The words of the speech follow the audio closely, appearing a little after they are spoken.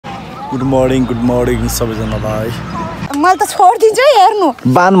Good morning सबैजनालाई। मैले त छोड्दिन्छु हेर्नु।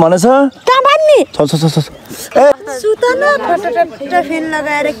 बान भनेछ कहाँ बान्नी? छ छ छ छ ए सुत न फटफट फेन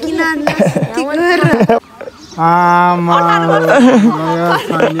लगाएर किनारमा आमा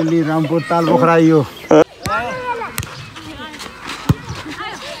फाइनली रामपुर तालपोखरा यो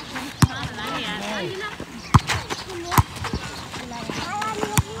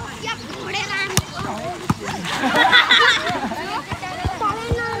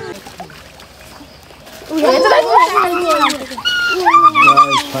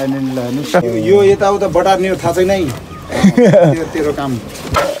यो यताउता बटार्ने थाहा छैन है तेरो काम।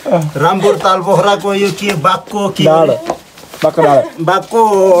 रामपुर तालपोखराको यो के बाघको के बाघको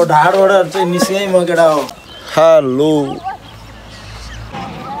ढाडबाट चाहिँ निस्कै म केटा हो। हेलो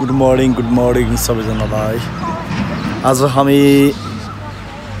गुड मर्निङ सबैजनालाई। आज हामी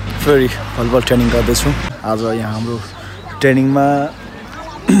फेरि भलिबल ट्रेनिङ गर्दैछौँ। आज यहाँ हाम्रो ट्रेनिङमा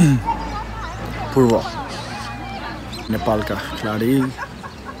पूर्व नेपालका खेलाडी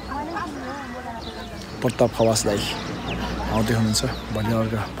प्रताप खवास दाई आउँदै हुनुहुन्छ।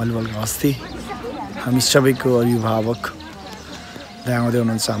 भलिबलका हस्ती हामी सबैको अभिभावक दाई आउँदै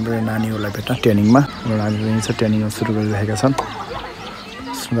हुनुहुन्छ हाम्रो नानीहरूलाई भेट्न ट्रेनिङमा। हाम्रो नानीहरू चाहिँ ट्रेनिङ सुरु गरिरहेका छन्।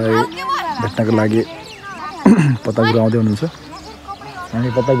 उसलाई भेट्नको लागि प्रताप गुरु आउँदै हुनुहुन्छ। हामी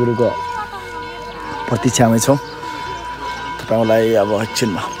प्रताप गुरुको प्रतीक्षामै छौँ। तपाईँलाई अब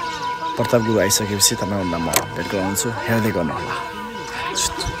एकछिनमा प्रताप गुरु आइसकेपछि तपाईँहरूलाई म भेट गराउँछु, हेर्दै गर्नुहोला।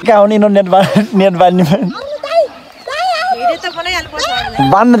 कहाँ आउने नेट बान्ने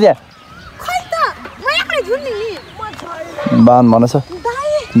बान्न त्यहाँ बान भनेछ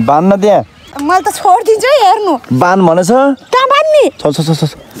बान्न त्यहाँ। मैले त छोड्दिन्छु हेर्नु। बान भनेछ कहाँ बान्नी? छ छ छ छ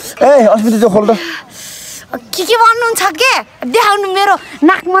ए अस्मिता त्यो खोल त। के भन्नुहुन्छ के? देखाउनु मेरो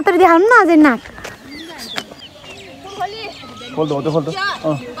नाक मात्रै देखाउनु न अझै नाक। खोल त हो त्यो खोल त।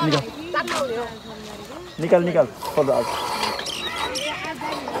 निकाल खोल त।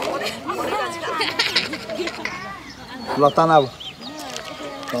 ल ताना अब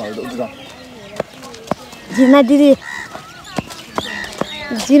जिना दिदी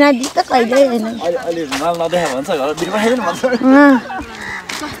त कहिले होइन। अहिले माल नदेखा भन्छ घर बिरुवा खाइदैन भन्छ।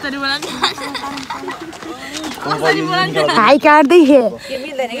 हाई काट्दै थिएँ।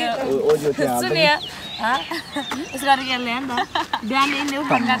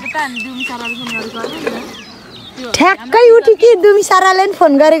 ठ्याक्कै उठ्यो कि दुमी साराले नि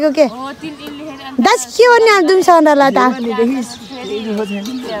फोन गरेको के दास के भन्ने दुमी सारालाई त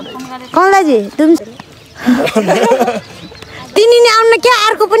कमलाजी दुमी तिनी नि आउन क्या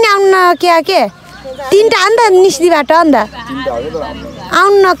अर्को पनि आउन क्या के तीनटा अन्त निस्तीबाट अन्त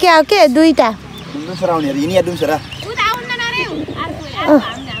आउन क्या के दुईटा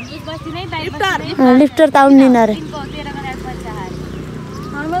लिफ्टर त आउनु अरे।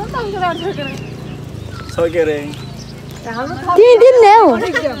 तिमी दिने हौ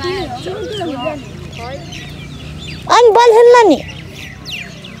अनि बल खेल्न नि।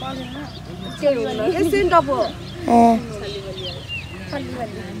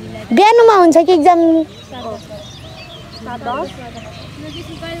 बिहानमा हुन्छ कि एक्जाम?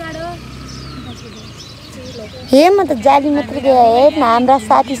 हे म त जाली मात्र गयो हेर्न हाम्रा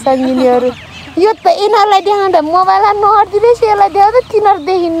साथी सङ्गिनीहरू। यो त यिनीहरूलाई देखाउँदा मोबाइलमा नहर्दिँदैछ यसलाई देखाउँदा तिनीहरू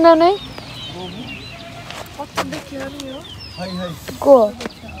देखिन्न नै को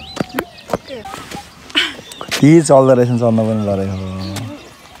के चल्दो रहेछ चल्न पनि लरेको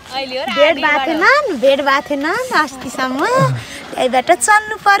भेट भएको थिएन अस्तिसम्म यहीबाट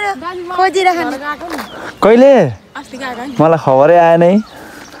चल्नु पर्यो खोजिराख्नु। कहिले मलाई खबरै आएन है।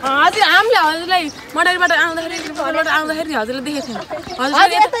 हजुर हामीले हजुरलाई मडरीबाट आउँदाखेरि हजुरले देखेको थियौँ।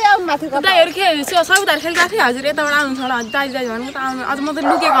 हजुर के सौदाहरू खेलिरहेको थियो। हजुर यताबाट आउनु छ दाजु भनेको त आउनु अझ म त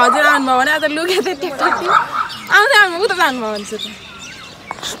लुकेको हजुर आउनुभयो भने अझ लुकेको थिएँ टेकटक आउँदै आउनु उता जानुभयो भने चाहिँ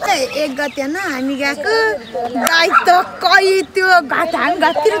 1 गते न हामी गएको गाई त कहीँ त्यो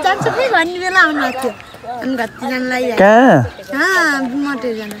घाटतिर जान्छ कि भन्ने बेला आउनु थियो अनि घाटतिर जानलाई कहाँ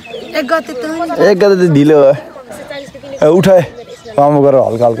मटर जान 1 गते त 1 गते त ढिलो उठाए काम गर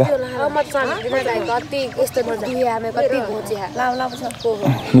हल्का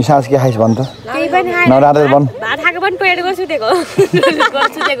निसास के खाइस भन् त नराते भन् भात खाएको पनि पेटको सुतेको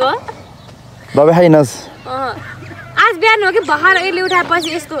दबाई खाइनस्। आज बिहान हो कि भर्खर अहिले उठाएपछि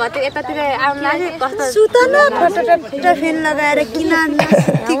यस्तो भयो त्यो यतातिर आउनु लाग्यो कस्तो सुत न फटफट फेन लगाएर किनारमा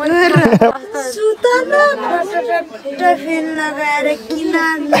सुत न फटफट फेन लगाएर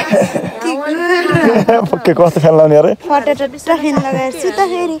किनारमा पक्कै कस्तो फेन लाउने अरे फटफट फेन लगाएर सुत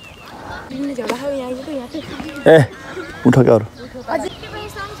फेरि ए उठ के अरु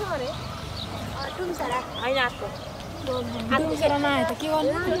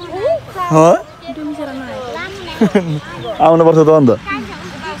आउनुपर्छ त अन्त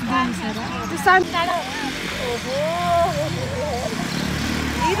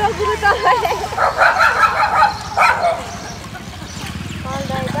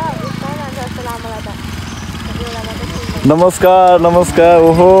नमस्कार नमस्कार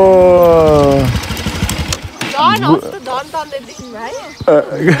ओहो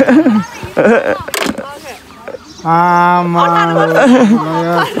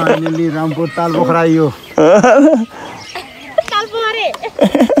फाइनली रामपुर तालपोखरा यो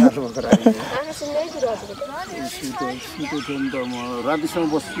रातिसम्म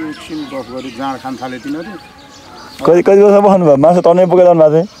बस्छु एकछिन गफ गरी जाँड खान थाले तिनीहरू कति वर्ष बस्नु भयो मासु टर्नै पुगेर भएको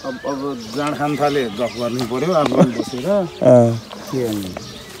थियो अब जाँड खान थाले गफ गर्नु पर्यो अब बसेर के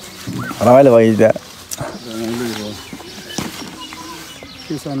रमाइलो भयो त्यहाँ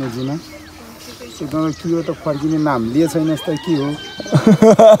के सानो जिना एकदमै के हो त फर्किने नाम लिए छैन जस्तो के हो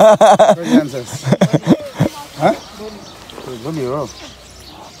जान्छस् भोलि हो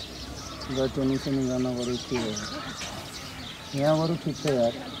ट्रेनिङ सेनिङ गर्न पऱ्यो के हो यहाँबाट ठिक छ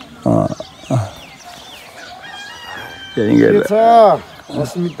यार के छ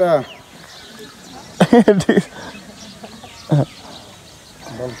अस्मिता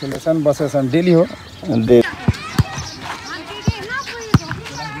बल खेलेछन् बसेछन् डेली हो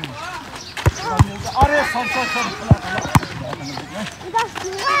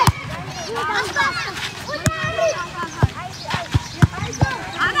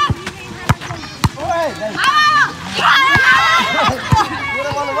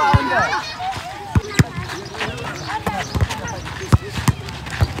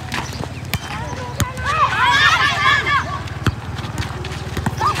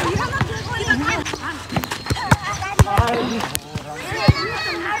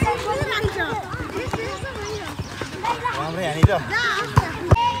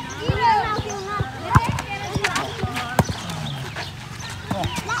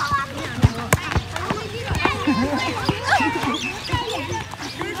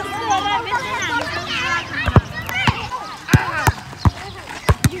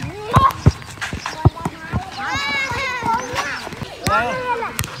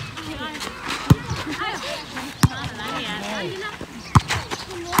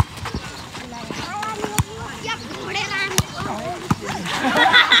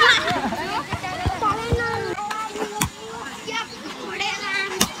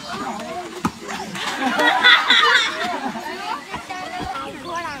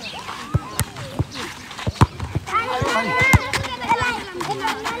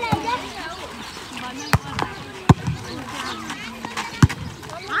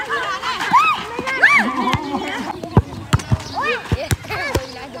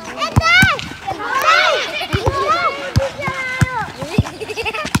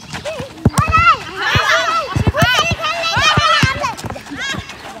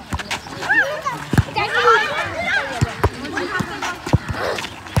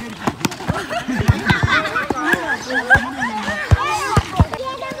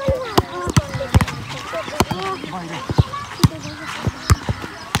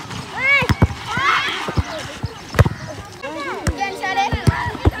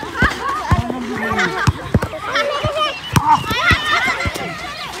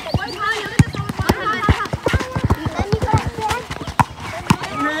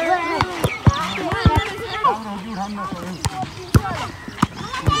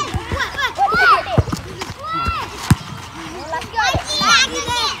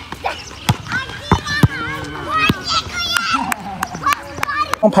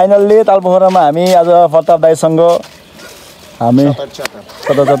फाइनल्ली तालपोखरामा हामी आज प्रताप दाइसँग हामी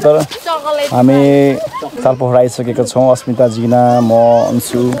 77 हामी तालपोखरा आइसकेका छौँ अस्मिता जिना म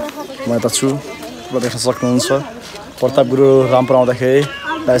अन्सु म यता छु देख्न सक्नुहुन्छ प्रताप गुरु रामपुर आउँदाखेरि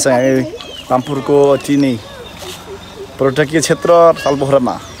दाइसँग हामी रामपुरको अति नै पर्यटकीय क्षेत्र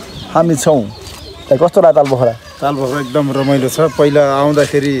तालपोखरामा हामी छौँ कस्तो लाग्यो तालपोखरा एकदम रमाइलो छ पहिला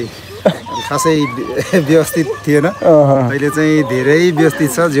आउँदाखेरि खासै व्यवस्थित थिएन अहिले चाहिँ धेरै व्यवस्थित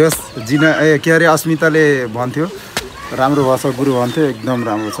छ जस जिना के अरे अस्मिताले भन्थ्यो राम्रो भएछ गुरु भन्थ्यो एकदम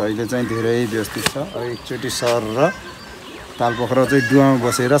राम्रो छ अहिले चाहिँ धेरै व्यवस्थित छ एकचोटि सर र तालपोखरा चाहिँ डुवामा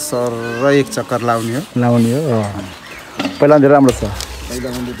बसेर सर र एक चक्कर लाउने हो पहिला धेरै राम्रो छ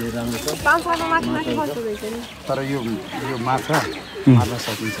तर यो माछा मार्न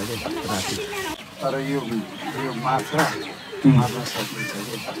सकिन्छ कि राति तर यो माछा मार्न सकिन्छ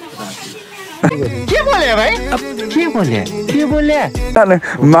कि राति के बोले भाइ के बोले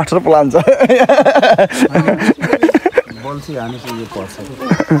मास्टर प्लान छ बल्छी हानेपछि यो पर्छ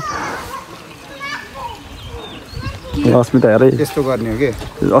अस्मिता हेरै त्यस्तो गर्ने हो के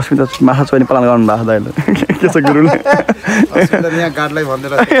अस्मिता माछा चोइने प्लान गर्नु भएको दाइले के छ गुरुले अस्मिता यहाँ गाडलाई भन्दै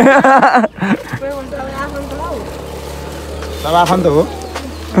रहेछ सब आफन्त हो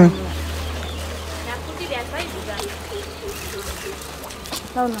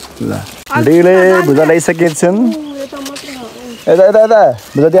ल डेले भुजा ल्याइसकेका छन् यता यता यता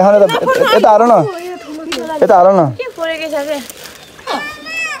भुजा देखाउन यता हार न यता हार न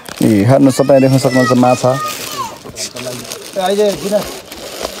ए हेर्नुहोस् तपाईँ देख्न सक्नुहुन्छ माछा अहिले किन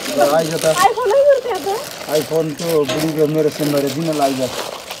आइज त आइफोनको बुढीको मेरो सिमबाट दिन लाग्छ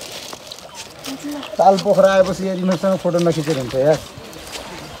तालपोखरा आएपछि यिनीहरूसँग फोटो नखिचेर हुन्छ यार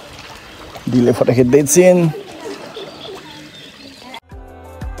दिले फोटो खिच्दैछन्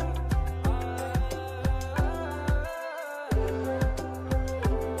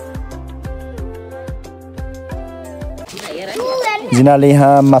जिनाले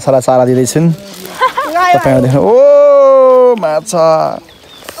यहाँ माछालाई चारा दिँदैछन् तपाईँ देख्नु ओ माछा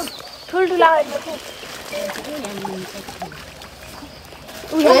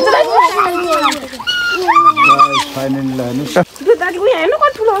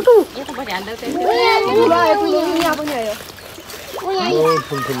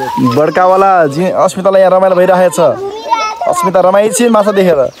बड्कावाला अस्मितालाई यहाँ रमाइलो भइरहेको छ अस्मिता रमाइछि माछा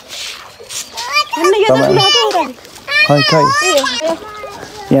देखेर खै खै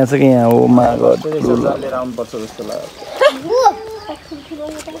यहाँ चाहिँ यहाँ हो मागो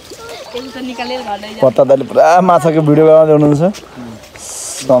पत्ता दाइले पुरा माछाको भिडियो बनाउँदै हुनुहुन्छ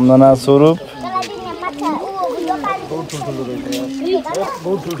सम्झना स्वरूप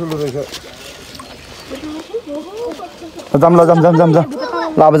जाम ल जाम जाम जाम जाम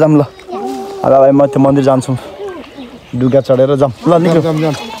ल अब जाम ल अब भाइ म त्यो मन्दिर जान्छौँ डुगा चढेर जाम ल निक्लो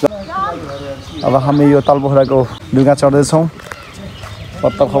अब हामी यो तालपोखराको डुगा चढ्दैछौँ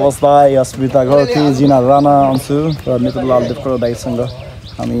प्रताप खवास दाई अस्मिता गर्थी जिना राना अन्सु र नेत्रलाल देवको दाईसँग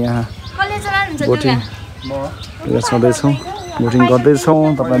हामी यहाँ बोटिङ चढ्दैछौँ बोटिङ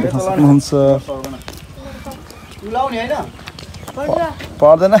गर्दैछौँ तपाईँ देख्न सक्नुहुन्छ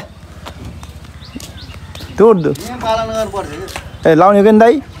पर्दैन त्यो ए लाउने हो कि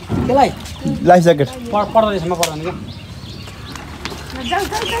दाई लाइफ ज्याकेट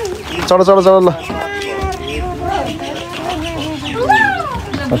चढ चढ चढ ल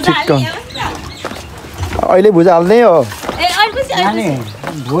ठिक्क अहिले भुजा हाल्ने हो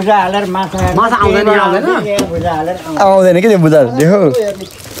भुजा हालेर माछा आउँदैन कि त्यो भुजा देखो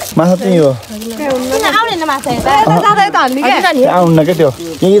माछा त्यही हो आउनु न क्या त्यो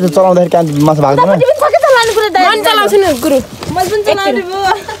यहीँ त चलाउँदाखेरि कहाँ माछा भाग्दैन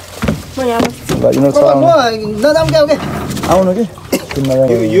आउनु कि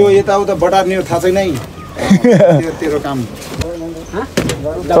यो यताउता बटार्ने थाहा छैन है तेरो काम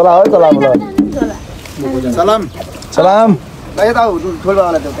चला है चला सलाम सलाम यता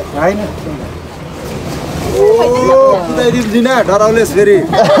होइन कुदाइदिन्छ डराउलेस फेरि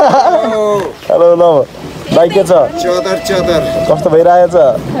हेलो ल भाइ के छ च्यादर च्यादर कस्तो भइरहेछ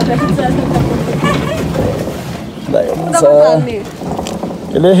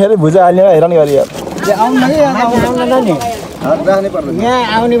यसले भुजा हाल्ने हैरान गरी यहाँ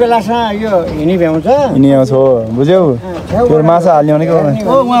आउने बेलासम्म यो हिँडी भ्याउँछ हिँडी आउँछ हो बुझ्यौ त्यो माछा हाल्ने भनेको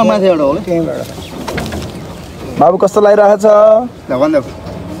बाबु कस्तो लागिरहेछ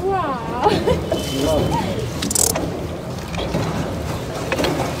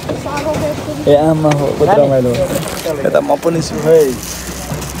ए आमा हो कति रमाइलो यता म पनि छु है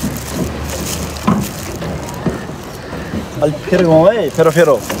अलिक फेरि घुमाउँ है फेरो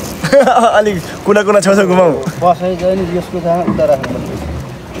फेरो अलिक कुना कुना छेउछाउ घुमाउँ बसाइ जाने यसको थाहा उता राख्नुपर्छ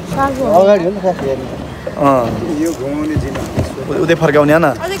अगाडि हो नि खास हेर्नु यो घुमाउने जिना उतै फर्काउने होइन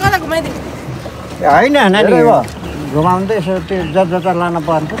होइन नानी घुमाउँदै यसो त्यो जता लान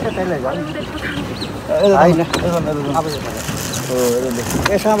पर्छ त्यतैले होइन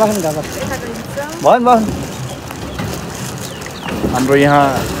यसमा बस्नु त भयो नि हाम्रो यहाँ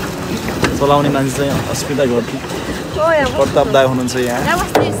चलाउने मान्छे चाहिँ अस्मिता गर्थी प्रताप दाई हुनुहुन्छ यहाँ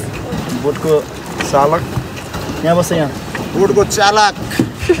बोटको चालक यहाँ बस्छ यहाँ बोटको चालक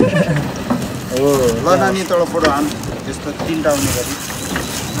हो ल नानी तल फोटो हान त्यस्तो तीनटा आउने गरी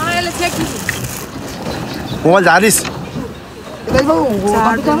कोमल झारिस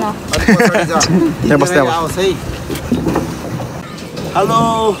यहाँ बस्दै आओस् है हेलो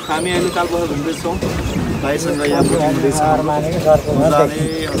हामी अहिले तालपोखरा घुम्दैछौँ भाइसँग यहाँ घुम्दैछ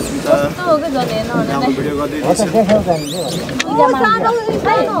भिडियो गर्दैछ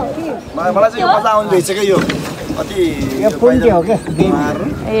मलाई चाहिँ मजा आउनु भइछ क्या यो अति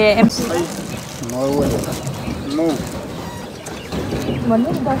हो भन्नु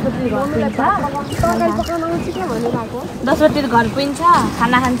 10 बजे घर पुग्छ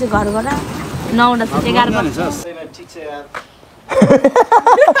खाना खान्छ घरबाट 9 10 11 ठिक छ यार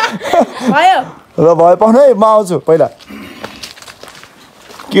भयो ल भयो पाउनु है म आउँछु पहिला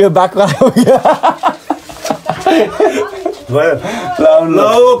के बाक भयो ल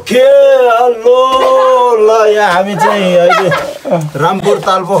ओके हेलो ल यहाँ हामी चाहिँ अहिले रामपुर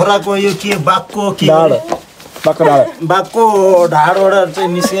तालपोखराको यो के बाघको के बाघको ढाडबाट चाहिँ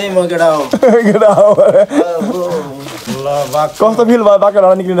निस्कै म केटा हो ल बाघ कस्तो फिल भयो बाघको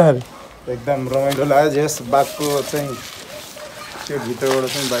ढाडा निक्लिँदाखेरि एकदम रमाइलो लाग्यो जस बाघको चाहिँ त्यो भित्रबाट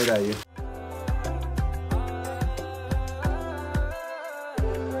चाहिँ बाहिर आयो